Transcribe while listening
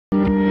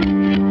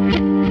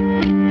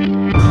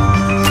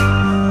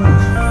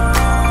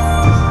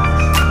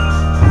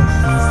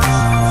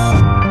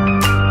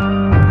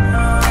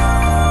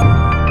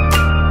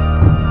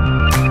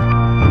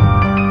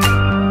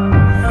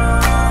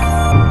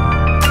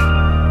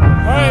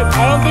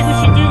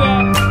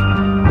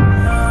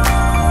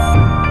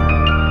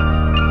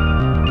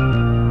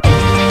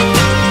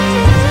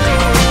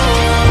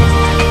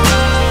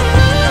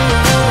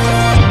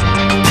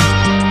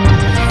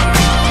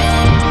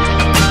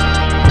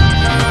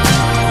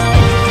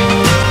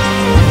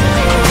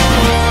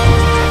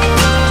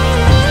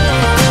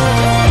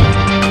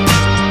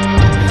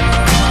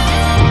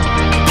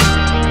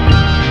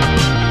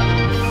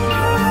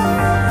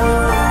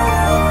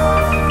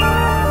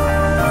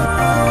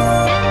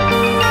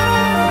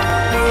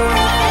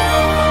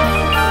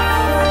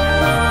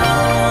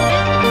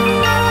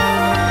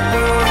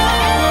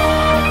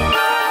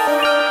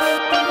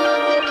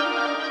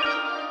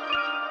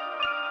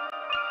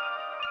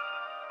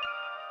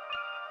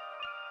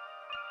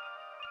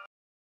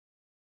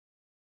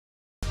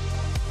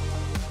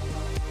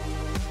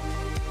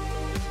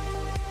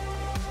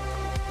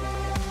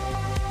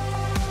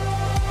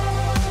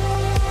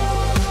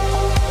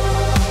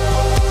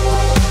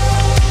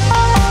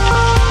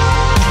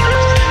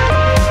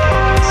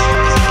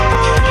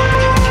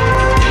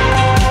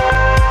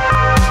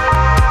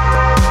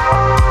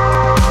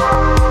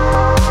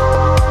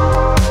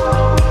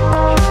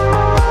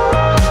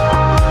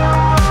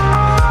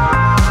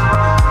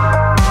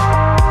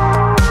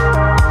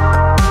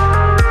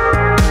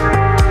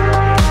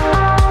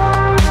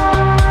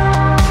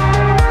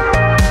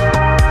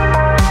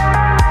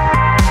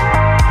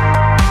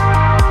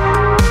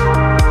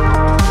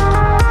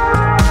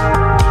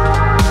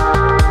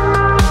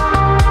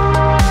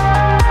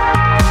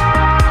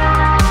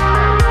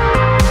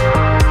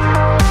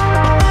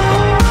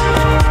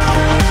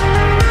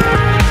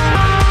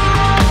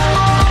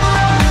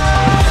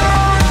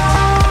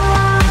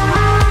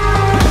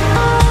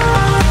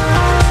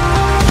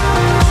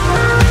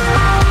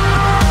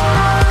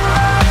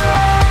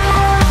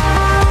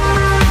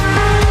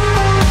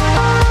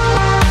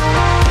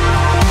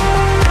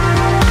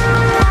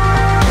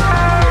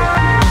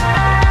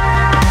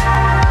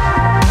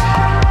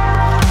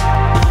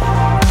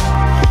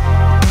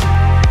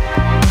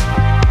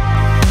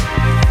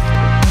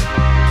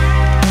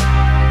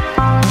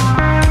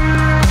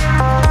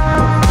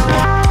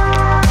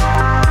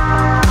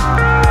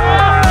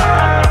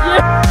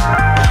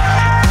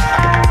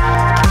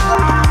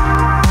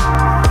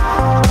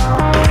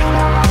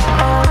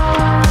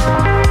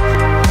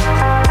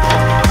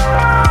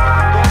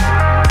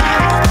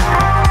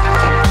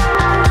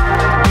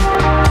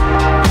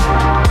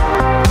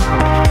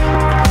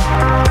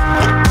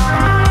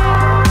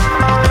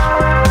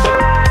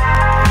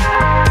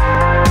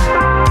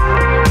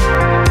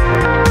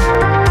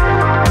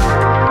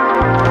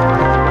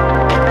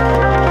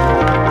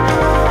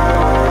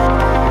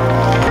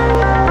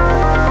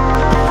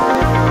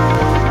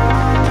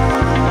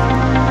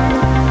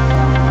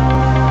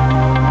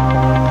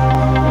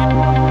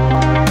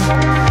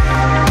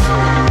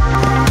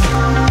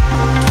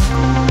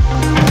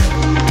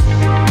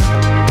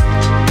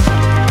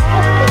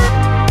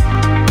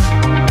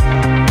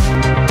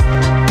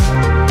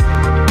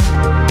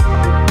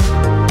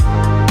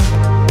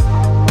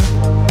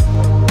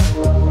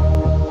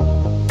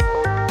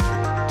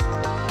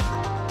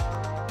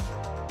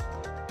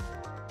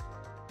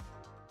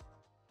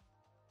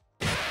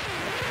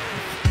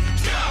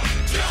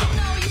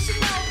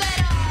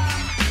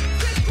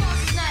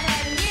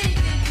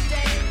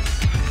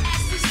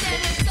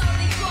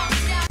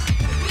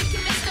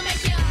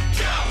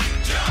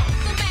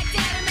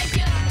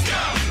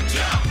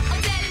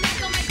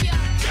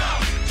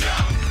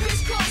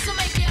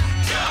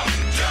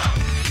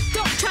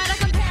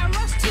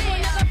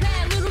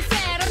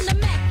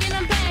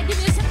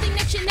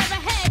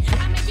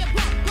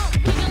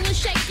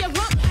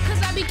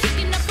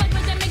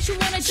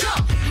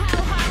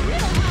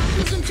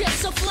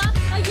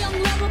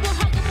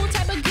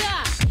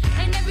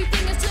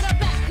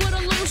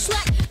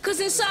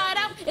inside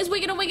out, it's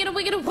wicked and wicked and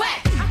wicked and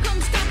whack. I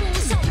come stopping with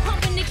something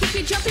pumping to keep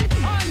you jumping.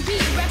 R&B,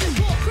 rapping,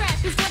 bull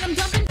crap is what I'm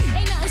dumping.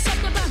 Ain't nothing soft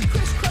about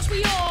crisscross,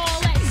 we all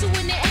at. So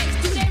when they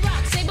ask, do they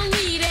rock, say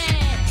believe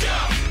it.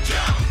 Jump,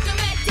 jump. The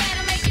Mac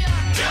Dad'll make you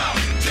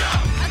jump, jump.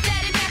 A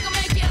Daddy Mac will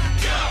make you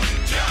jump,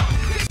 jump.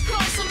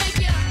 Crisscross will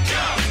make you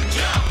jump,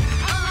 jump.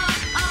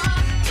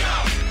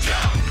 Jump,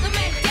 jump. The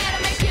Mac Dad'll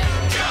make you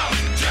jump,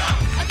 jump.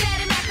 A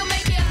Daddy Mac will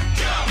make you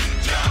jump,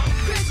 jump.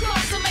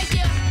 Crisscross will make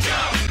you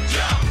jump,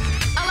 jump.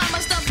 I like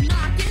my stuff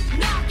knocking,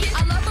 knocking.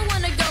 I love the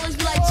one that goes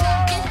be like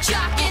jocking,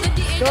 jocking. The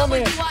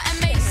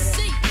D-A-W-I-M-A-C.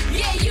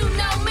 Yeah, you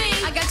know me.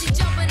 I got you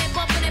jumping and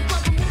bumping and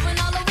pumping, moving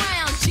all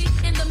around. G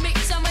in the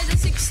mix, I'm ready to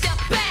 6-step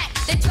back.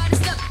 They try to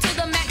step to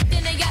the Mac,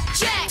 then they got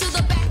jacked. To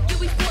the back, you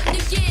be 40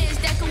 years.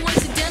 That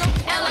coincidental.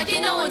 And like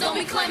you know, and don't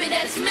be claiming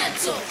that it's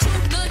mental. Two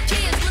good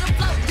kids with a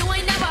flow you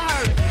ain't never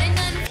heard. Ain't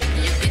nothing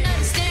you can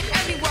understand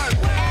every word.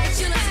 As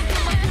you listen to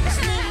my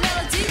smooth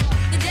melody,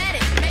 the daddy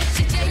makes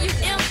you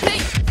J-U-M-P.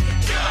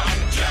 Jump,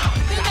 jump.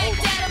 The Mac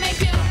Dad'll make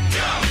you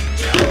jump,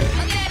 jump.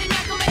 A Daddy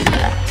Mac will make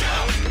you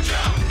jump,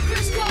 jump.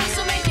 Crisscross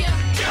will make you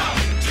jump,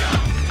 jump.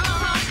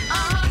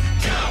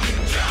 Jump,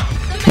 jump.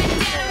 The Mac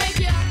Dad'll make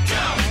you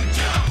jump,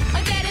 jump.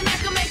 A Daddy Mac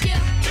will make you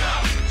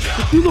jump, jump.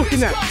 What you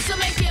looking at? Crisscross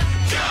will make you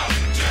jump,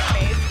 jump.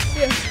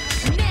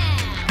 Now,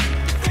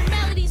 the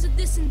melodies of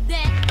this and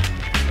that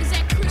is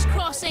that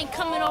crisscross ain't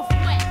coming off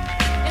wet.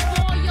 And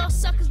for all y'all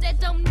suckers that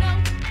don't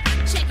know,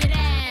 check it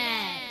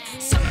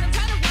out. Some of them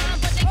try to rhyme,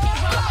 but they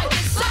can't rhyme like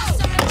this. Some of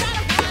them try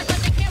to rhyme, but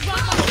they can't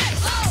rhyme like this.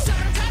 Some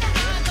of them try to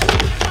rhyme, but they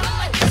can't rhyme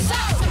like this.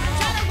 Some of them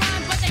try to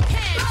rhyme, but they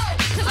can't.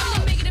 'Cause I'm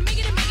the make it, make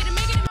it, make it,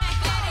 make it, Mac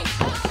Daddy.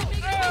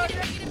 Make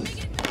it, make it, make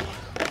it.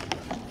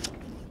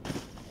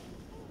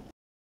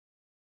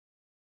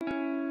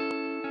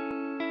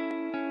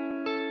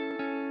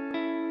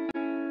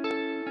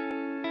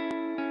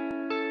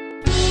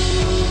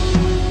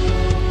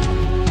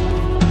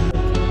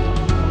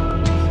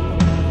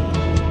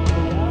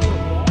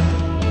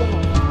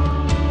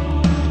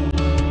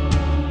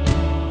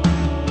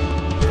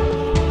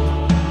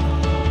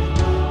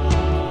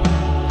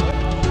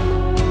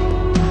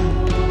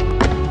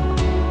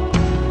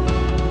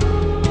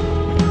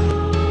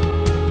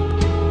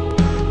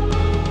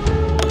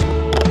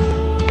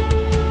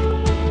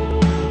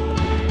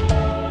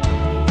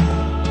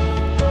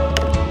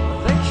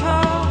 They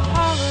call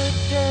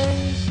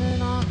holidays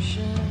an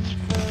option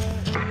for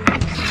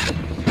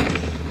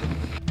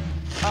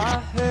I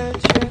heard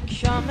you're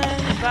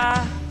coming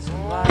back to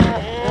life.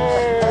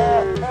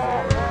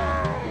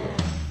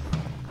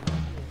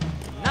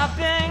 And I've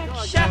been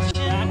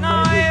catching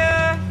all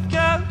your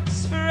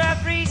ghosts for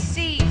every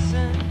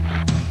season.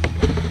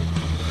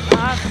 I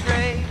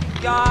pray to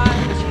God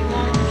you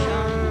won't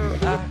come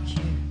back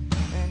here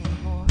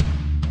anymore.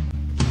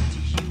 Do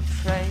you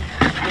pray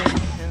with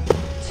him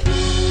too?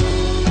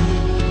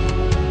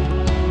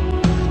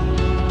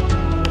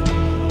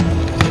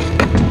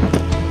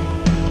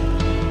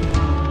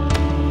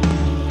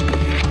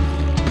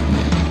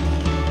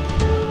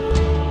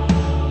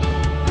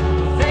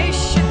 They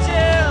should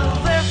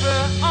deliver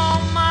all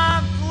my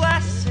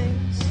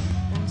blessings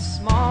in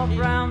small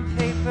brown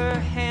paper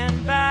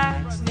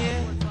handbags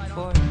near the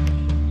porch.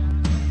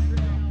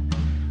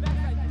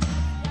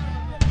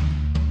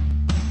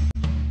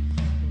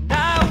 And I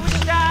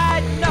wish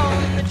I'd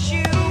known that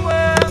you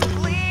were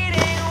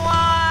bleeding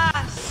while I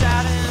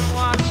sat and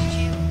watched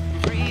you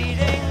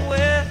reading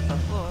with the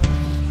Lord.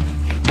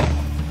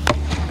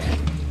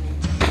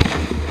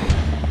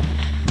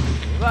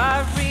 I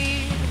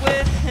read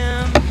with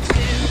him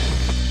too.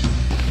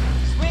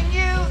 'Cause when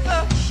you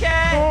look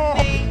at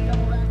me,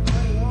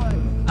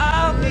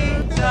 I'll be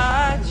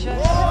digesting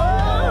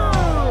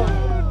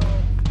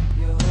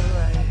your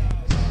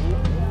legs.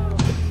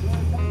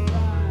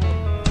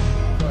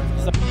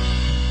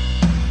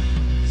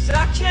 'Cause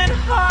I can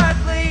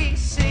hardly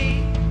see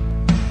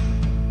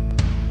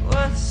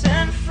what's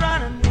in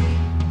front of me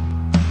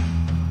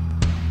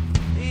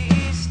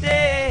these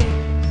days.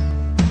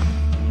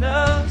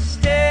 Those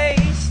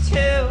days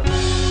too.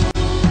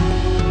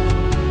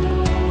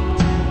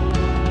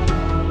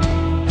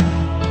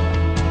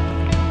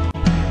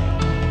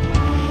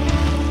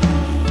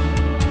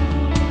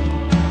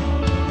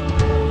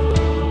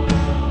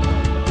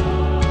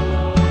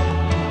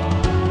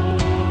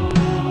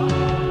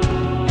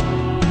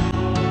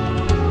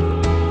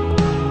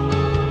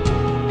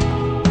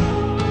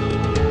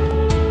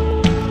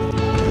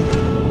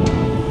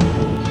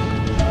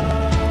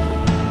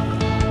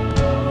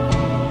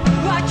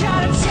 I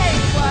gotta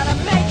take what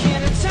I'm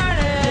making and turn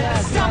it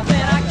into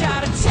something. I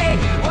gotta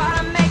take what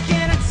I'm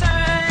making and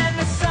turn it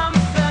into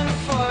something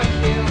for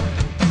you.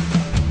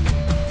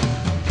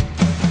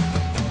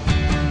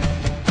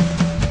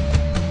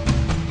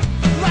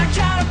 I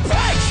gotta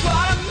break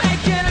what I'm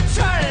making and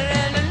turn it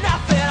into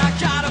nothing. I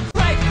gotta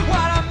break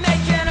what I'm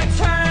making and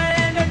turn it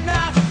into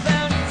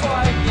nothing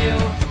for you.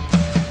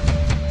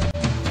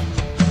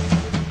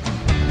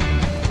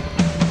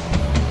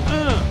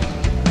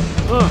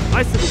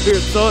 Nice little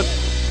beard, son.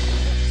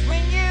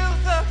 When you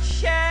look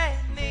at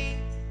me,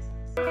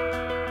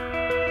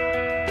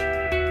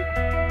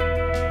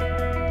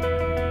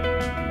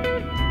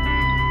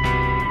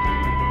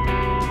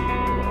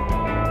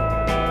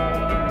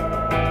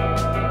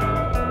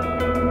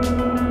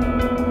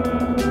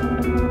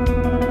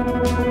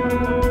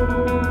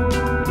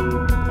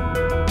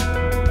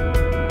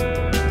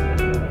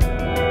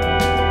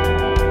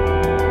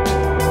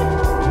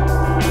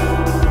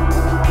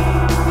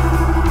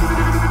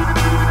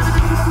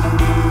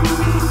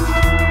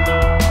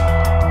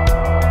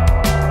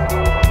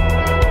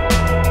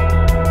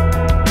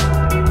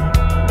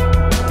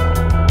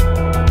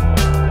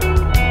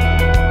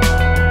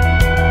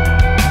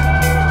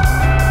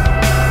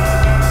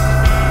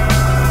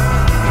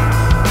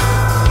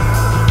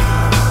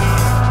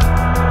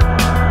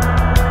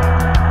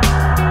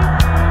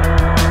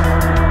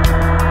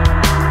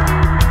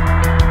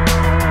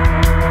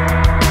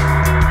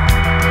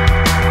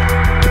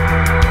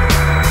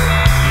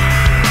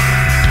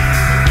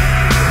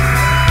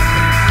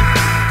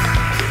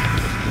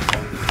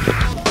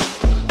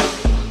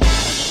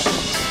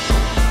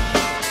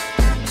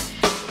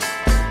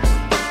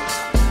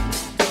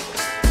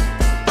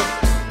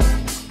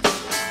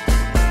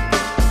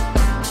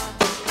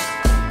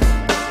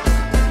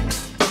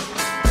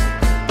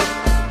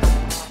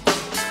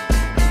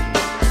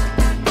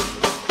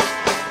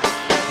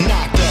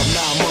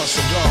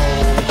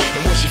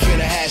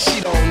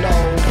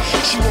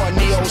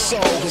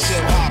 soul, cause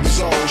hip hop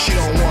is old. She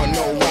don't want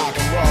no rock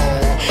and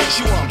roll.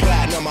 She want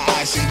platinum or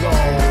ice and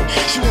gold.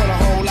 She want a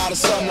whole lot of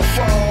something to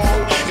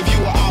fold. If you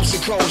were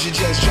obstacles, you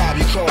just drop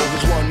your cold.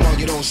 Cause one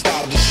monkey don't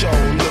stop the show.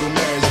 Little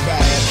Mary's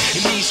bad.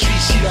 In these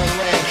streets she done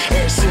ran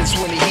ever since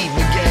when the heat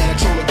began. I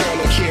told a girl,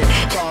 look here,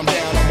 calm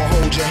down, I'ma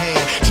hold your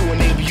hand to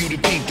enable you to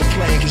peep the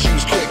plan, cause you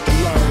was quick to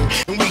learn.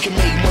 And we can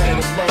make money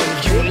to burn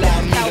if you allow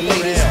me to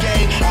lay this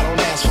game. I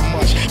don't ask for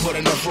much, but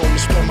enough room to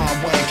spread my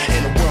wing.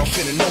 And the world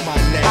finna know my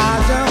name. I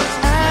don't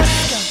ask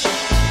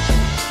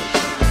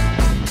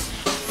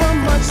for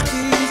much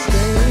these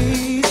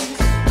days,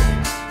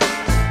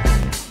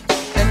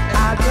 and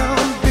I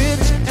don't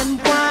bitch and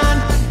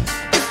whine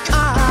if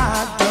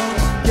I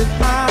don't get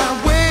my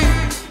way.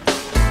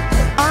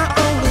 I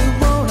only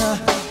wanna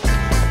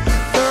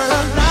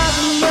fertilize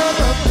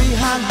another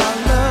behind my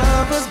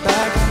lover's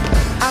back.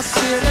 I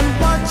sit and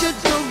watch it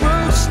go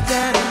road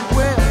standing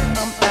where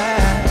I'm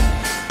at.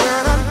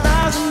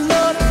 Fertilize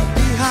another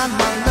behind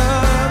my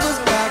lover's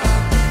back,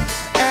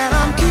 and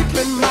I'm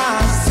keeping my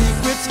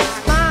secrets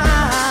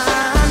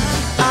mine.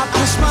 I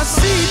push my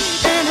seed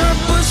in her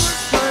bush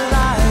for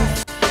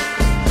life.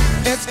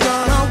 It's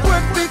gonna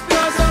work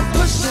because I'm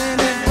pushing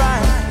it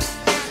right.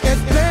 If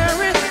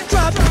Mary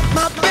dropped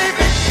my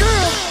baby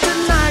girl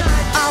tonight,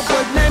 I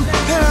would name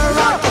her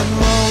rock and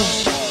roll.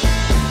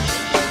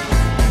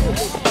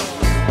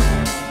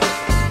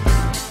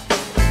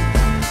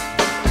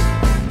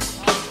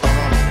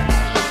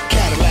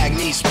 Cadillac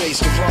needs space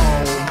to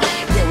roam.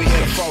 Where we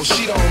hit a phone,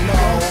 she don't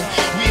know.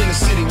 We in the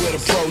city with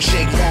a pro,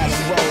 shake, rattle,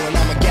 and roll. And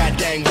I'm a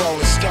goddamn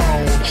rolling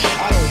stone.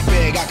 I don't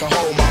beg, I can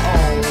hold my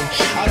own.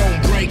 I don't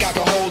break, I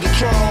can hold the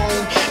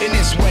throne. In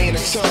this way in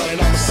a ton, and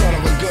I'm a son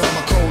of a gun.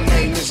 My code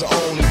name is the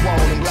only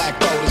one, and black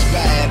gold is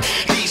bad.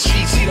 These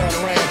streets he done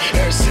ran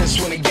ever since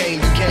when the game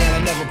began.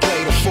 I never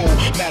played a fool.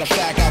 Matter of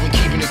fact, I've been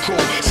keeping it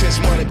cool since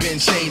money been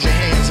changing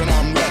hands, and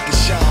I'm ready to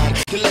shine.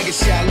 The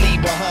legacy I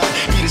leave behind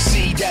be the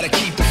seed that'll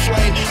keep the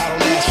flame. I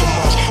don't ask for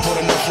much, but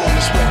enough room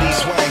to spread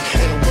these wings.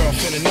 And the world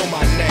finna know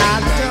my name. I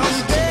man. don't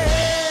Listen to me.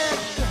 beg.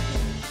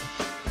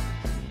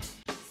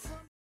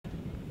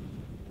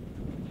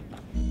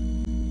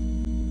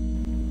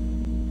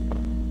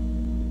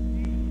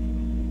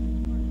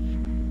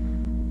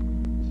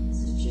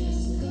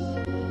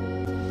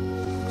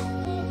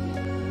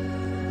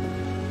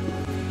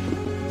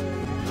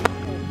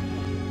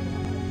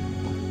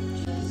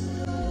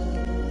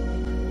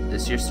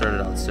 This year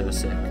started out so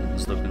sick, it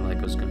was looking like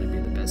it was going to be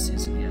the best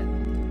season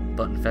yet.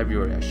 But in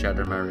February, I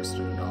shattered my wrist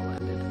and it all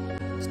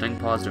ended. Staying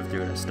positive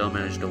through it, I still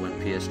managed to win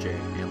PSJ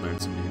and learn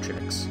some new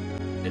tricks.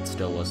 It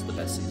still was the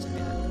best season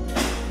yet.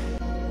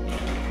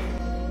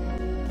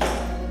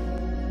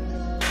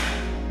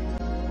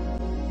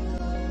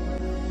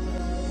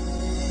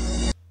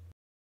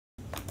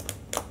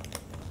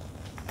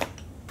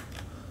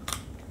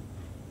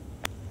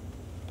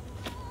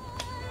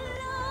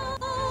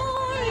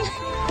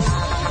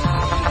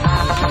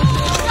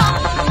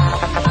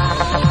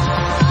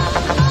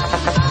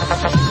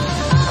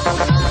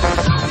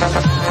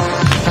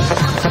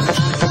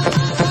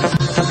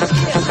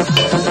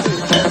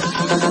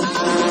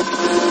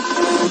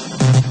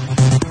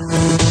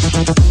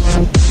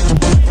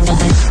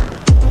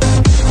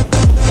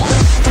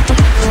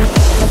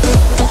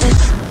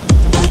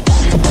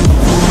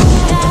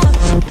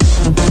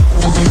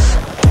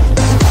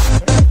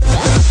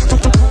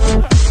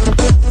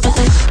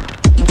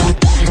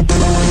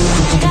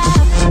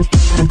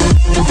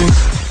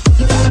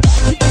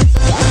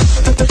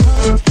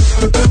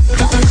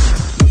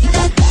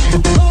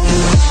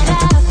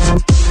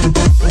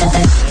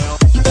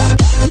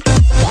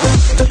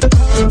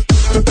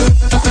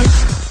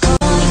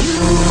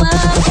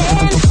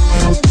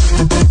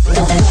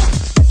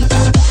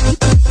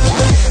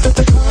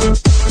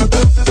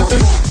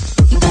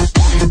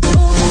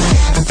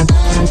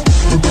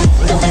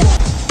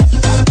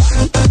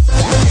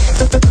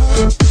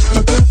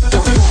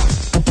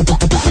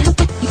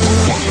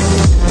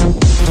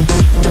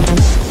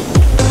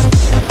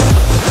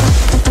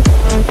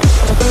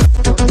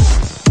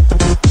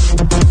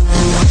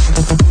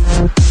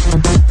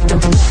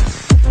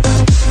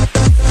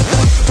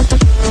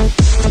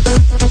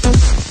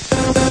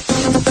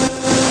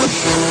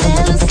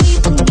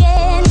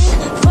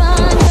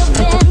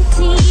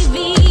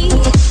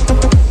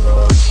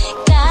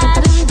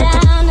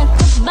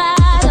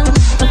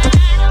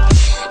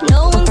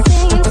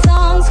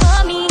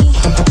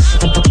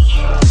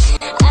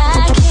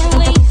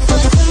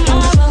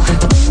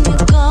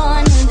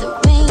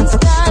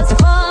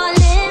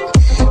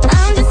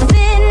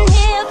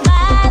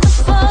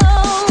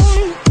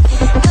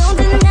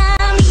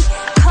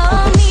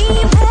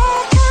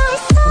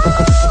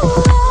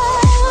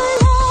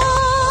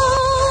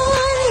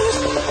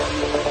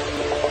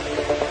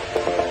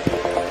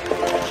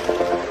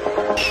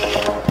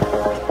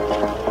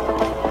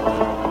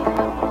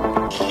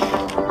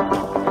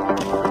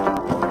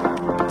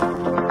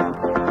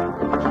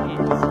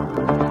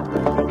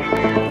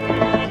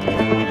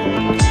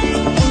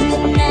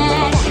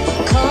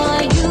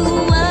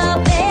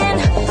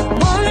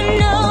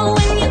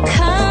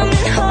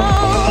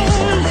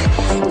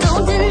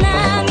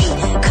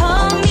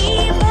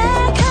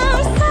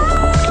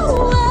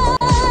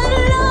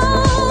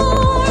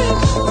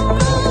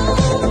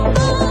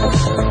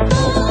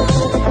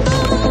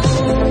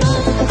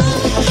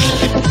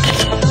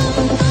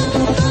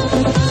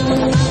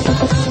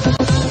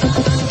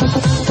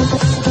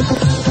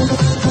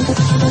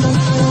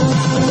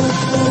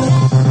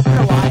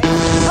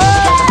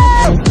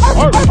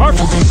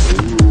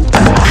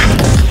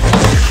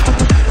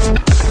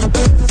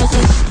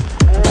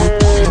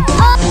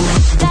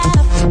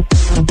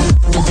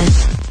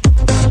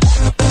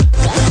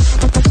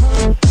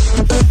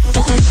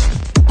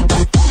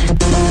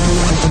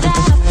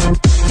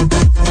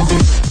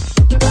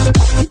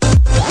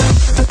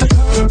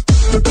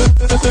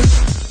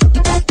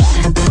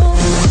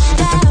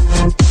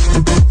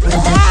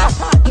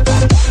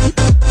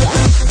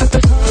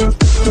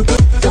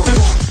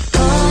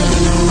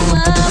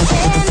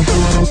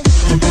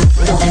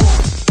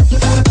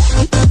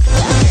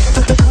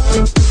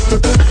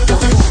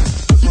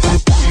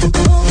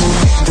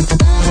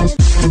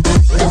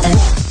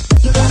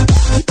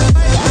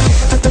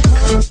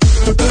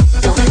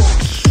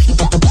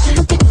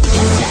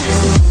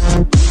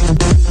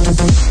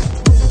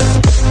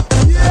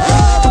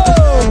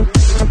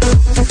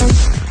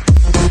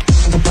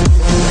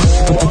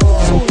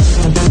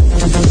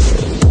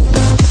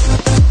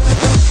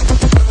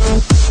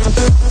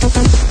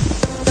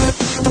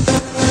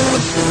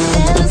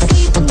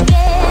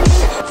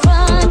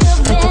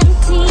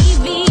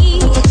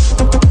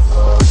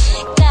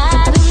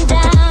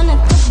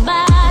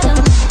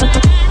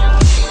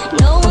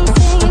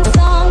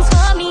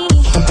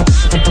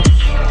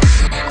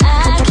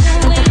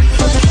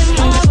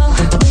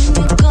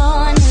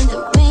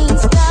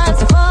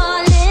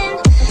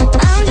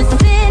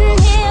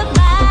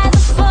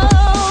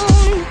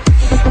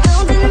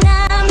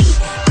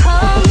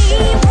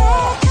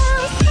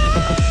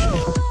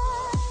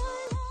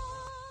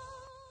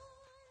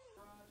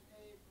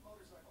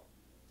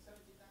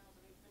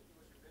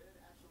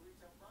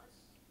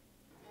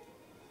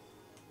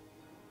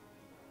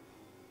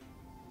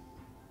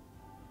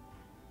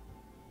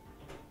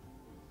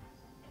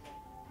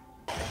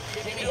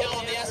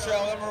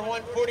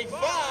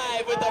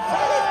 145 with the first.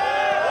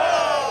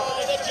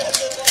 Oh, the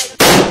Justice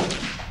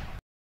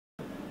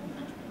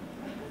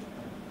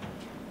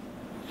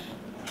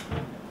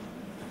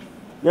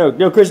League.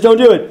 No, Chris, don't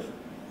do it.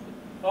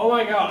 Oh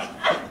my god.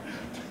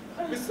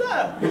 What's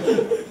up? Dude,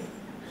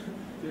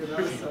 that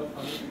was so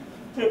funny.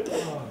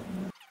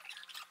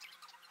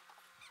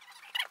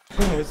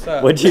 What's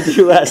up? What'd you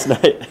do last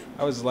night?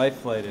 I was life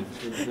flighted.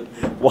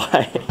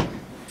 Why?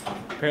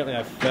 Apparently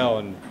I fell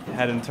and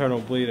had internal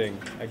bleeding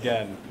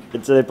again.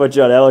 And so they put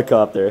you on a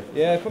helicopter.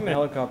 Yeah, they put me in a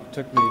helicopter,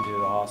 took me to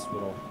the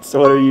hospital. So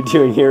what are you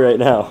doing here right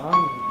now?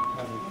 I'm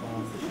having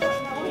fun.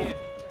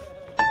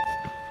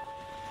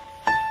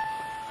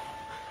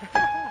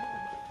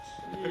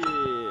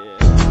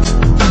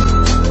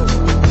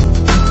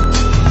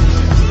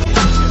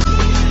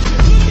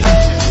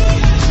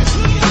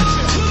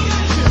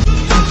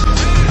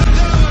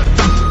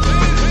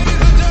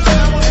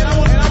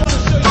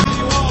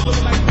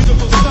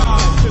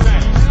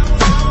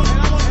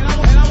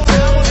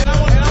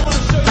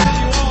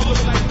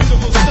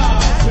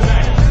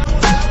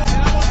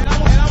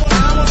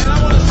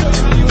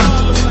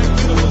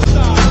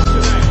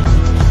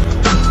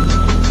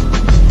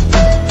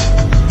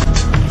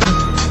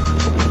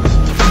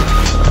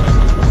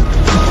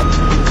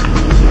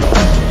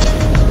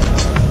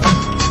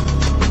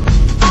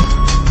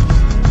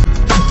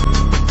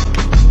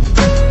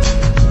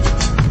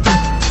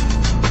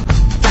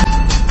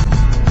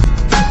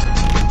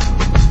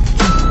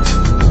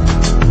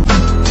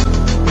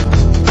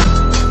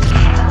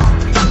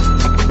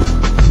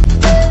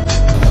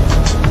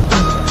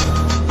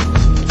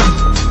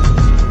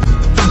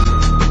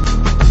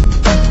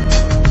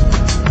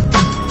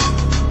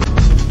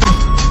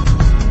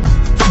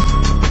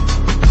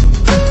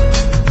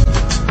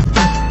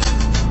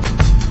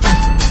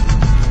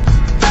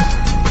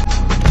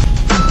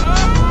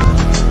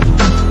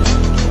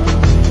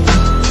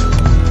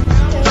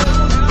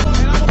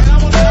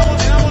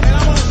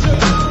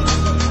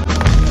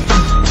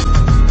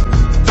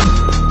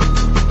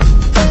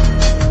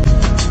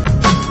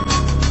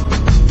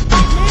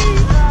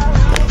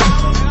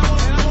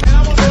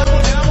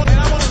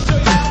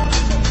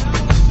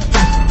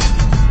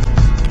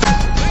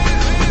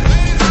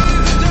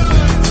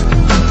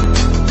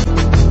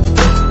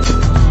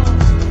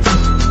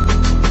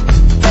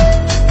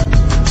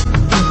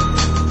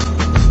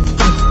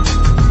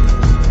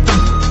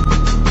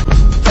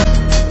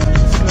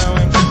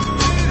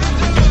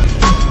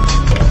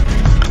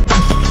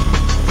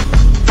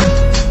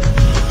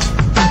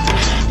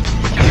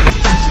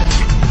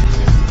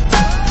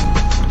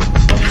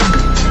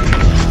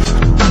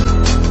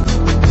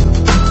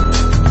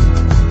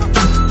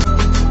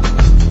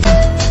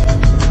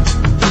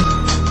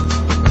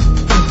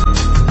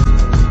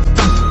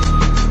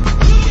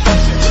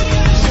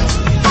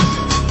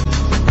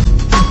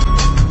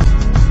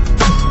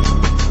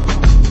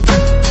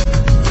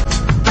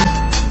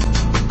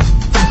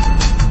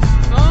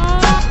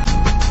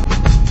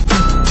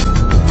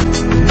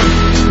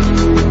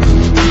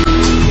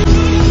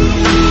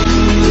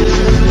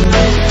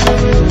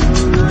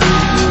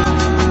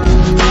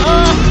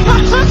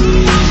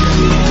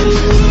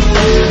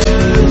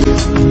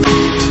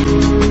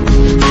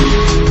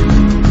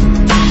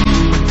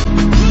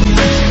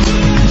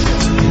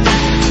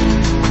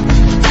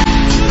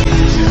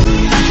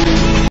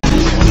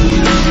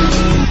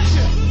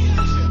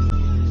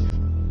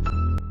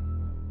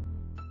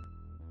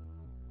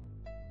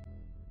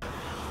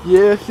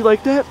 Yeah, you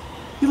like that?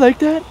 You like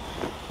that?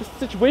 What's the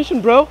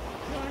situation, bro?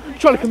 You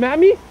trying to come at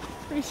me?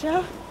 Pretty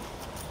sure.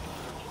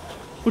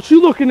 What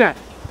you looking at?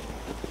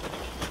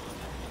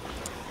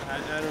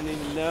 I don't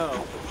even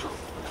know.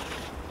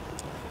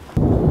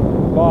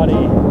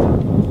 Body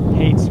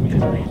hates me.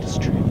 Good land is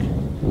trick.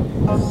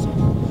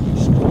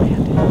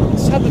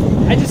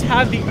 I just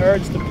have the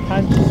urge to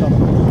punch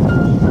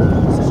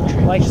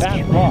something. Like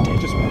that ball.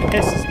 It just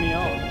pisses me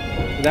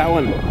off. That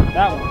one.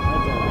 That one.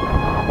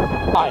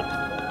 Right there.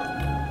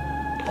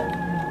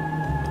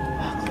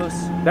 Close.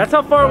 That's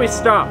how far we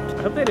stopped.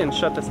 I hope they didn't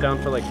shut this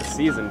down for like the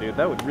season, dude.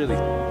 That would really...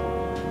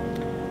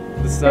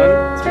 The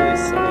sun? It's really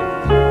sunny.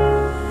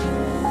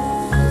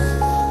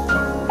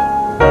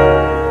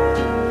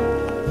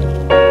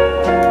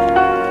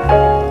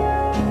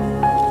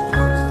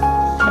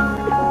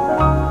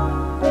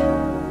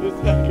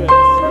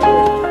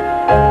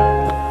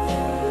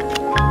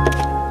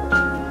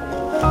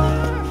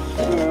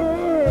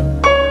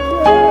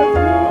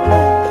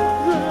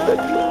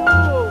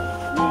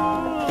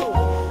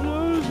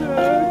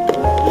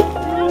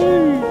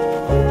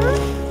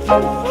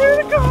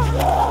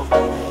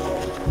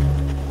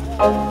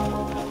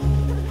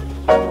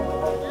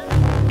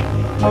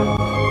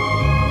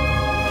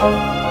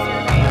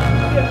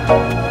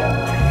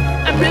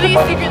 I'm really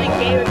secretly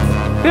gay.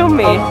 Film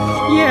me.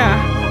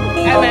 Yeah. I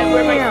meant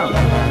where my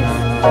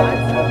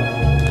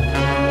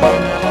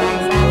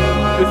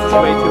This is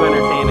way too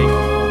entertaining.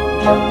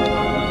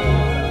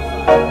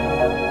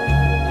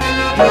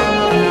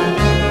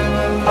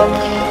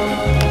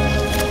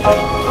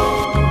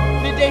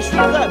 Midday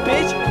shrimp that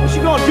bitch. What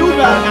you gonna do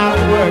about it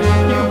afterwards?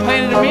 You can plan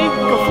to me?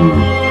 Go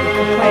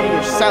complain to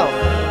yourself.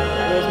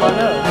 Where's my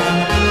nose?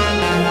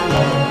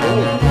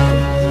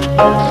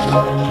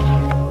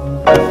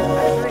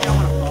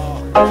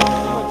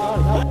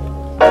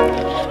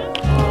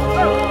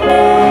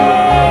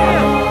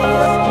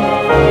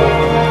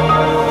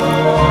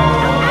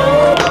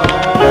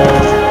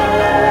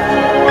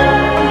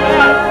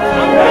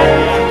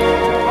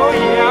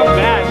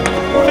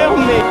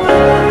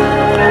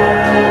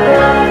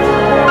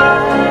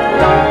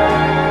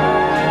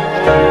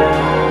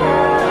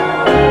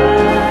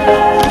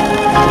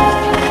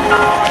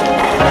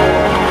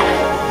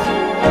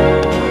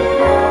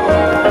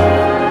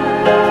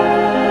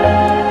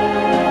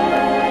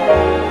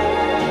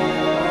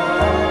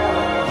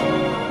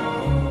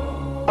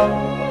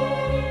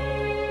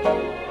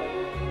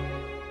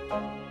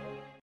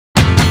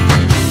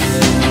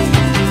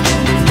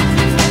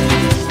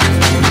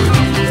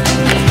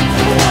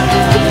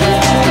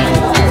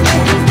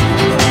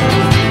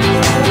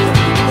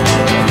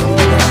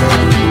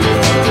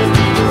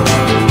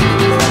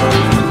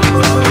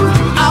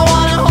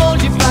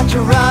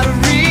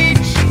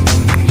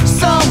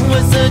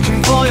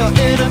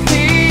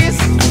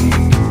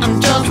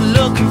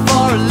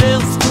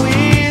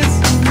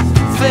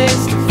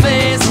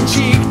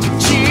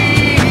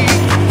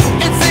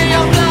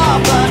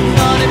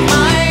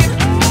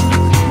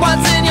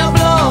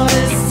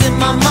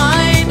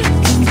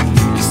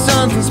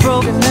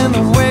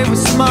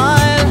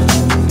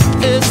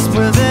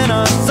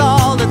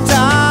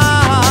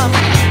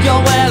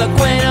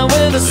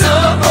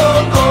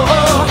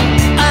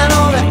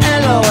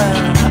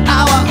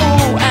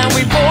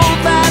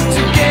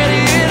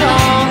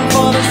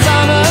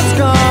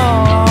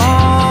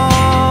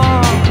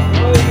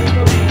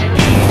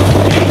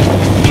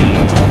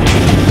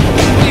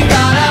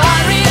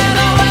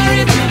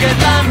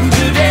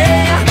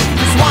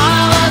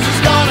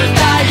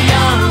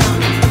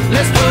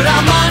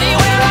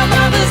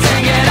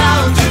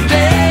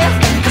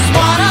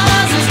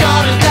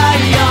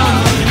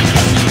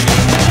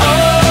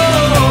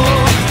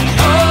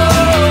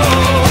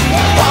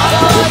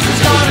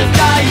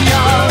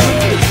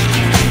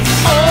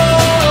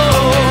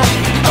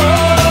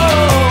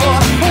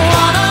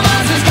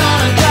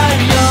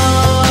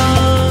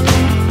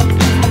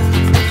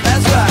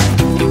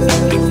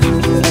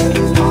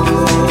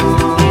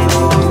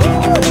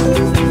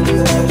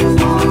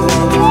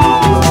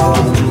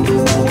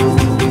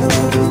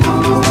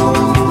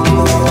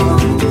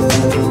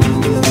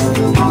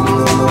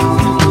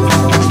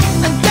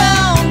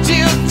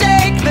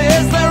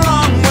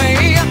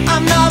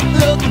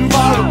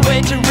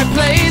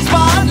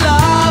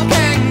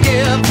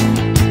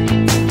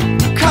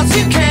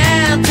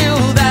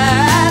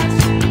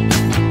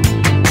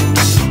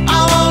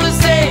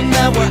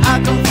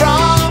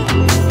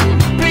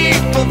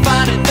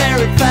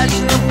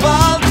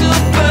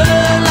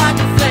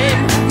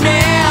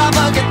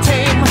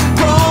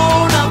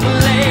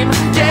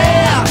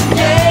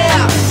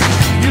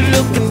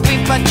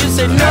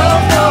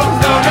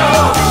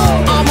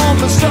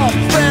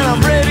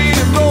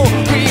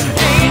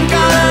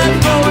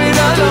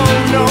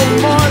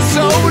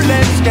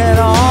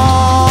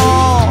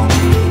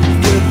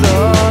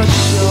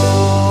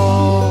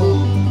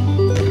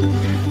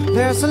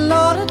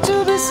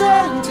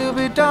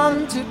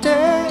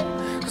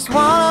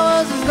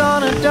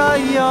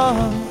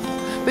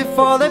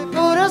 Before they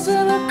put us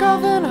in a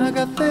coffin, I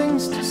got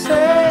things to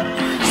say.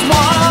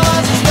 One of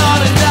us is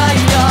gonna die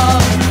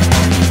young.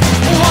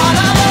 One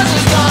of us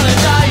is gonna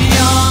die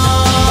young.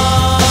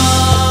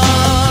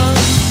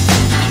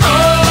 Oh,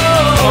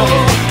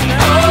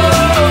 oh,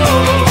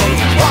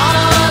 one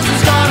of us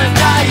is gonna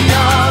die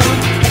young.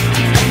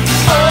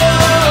 Oh,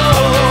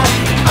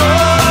 oh,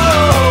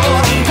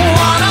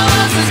 one of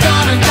us is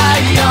gonna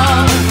die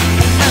young.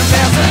 And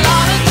there's a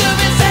lot to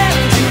be said,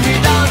 to be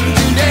done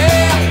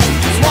today.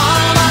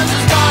 One of us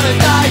is gonna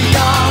die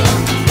young.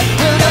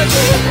 We'll go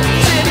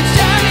city,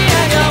 shiny,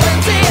 and you're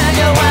empty, and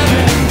you're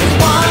wearing.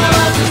 One of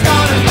us is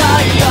gonna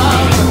die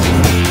young.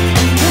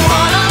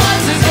 One of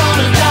us is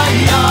gonna die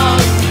young.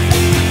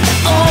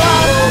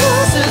 One of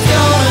us is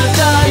gonna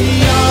die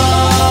young.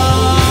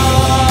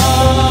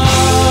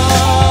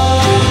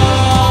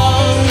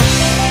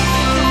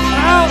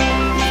 Out.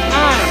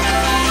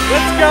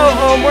 Let's go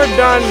home. We're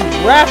done.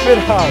 Wrap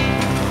it up.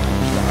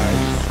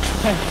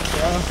 Sorry.